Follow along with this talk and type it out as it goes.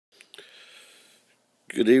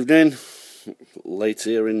Good evening. Late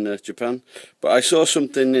here in Japan, but I saw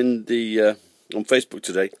something in the on Facebook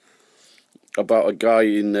today about a guy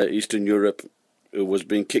in Eastern Europe who was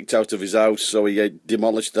being kicked out of his house. So he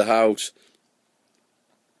demolished the house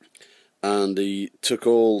and he took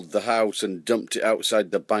all the house and dumped it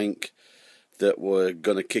outside the bank that were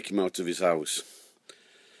going to kick him out of his house.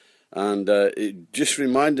 And it just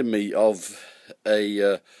reminded me of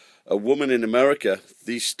a woman in America.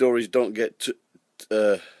 These stories don't get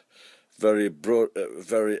very broad.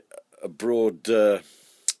 I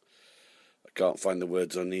can't find the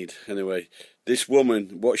words I need. Anyway, this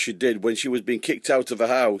woman, what she did when she was being kicked out of a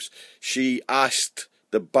house, she asked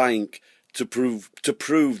the bank to prove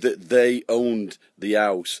that they owned the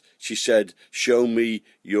house. She said, "Show me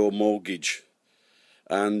your mortgage,"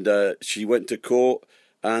 and she went to court,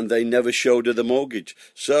 and they never showed her the mortgage.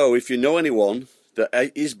 So, if you know anyone that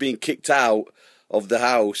is being kicked out of the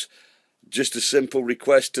house, just a simple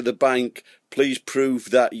request to the bank: please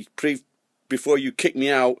prove that before you kick me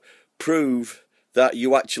out, prove that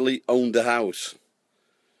you actually own the house.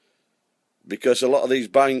 Because a lot of these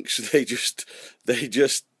banks, they just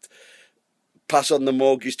pass on the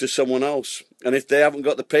mortgage to someone else, and if they haven't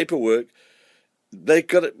got the paperwork, they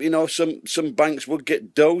got it. You know, some banks would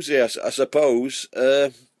get dozy, I suppose.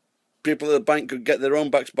 People at the bank could get their own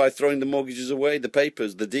backs by throwing the mortgages away, the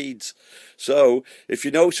papers, the deeds. So, if you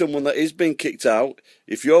know someone that is being kicked out,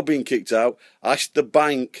 if you're being kicked out, ask the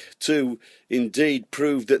bank to indeed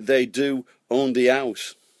prove that they do own the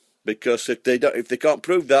house. Because if they can't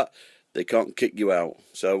prove that, they can't kick you out.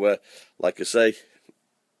 So, like I say,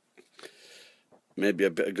 maybe a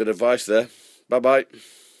bit of good advice there. Bye-bye.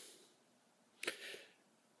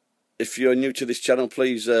 If you're new to this channel,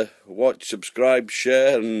 please watch, subscribe,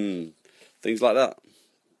 share, and things like that.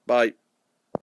 Bye.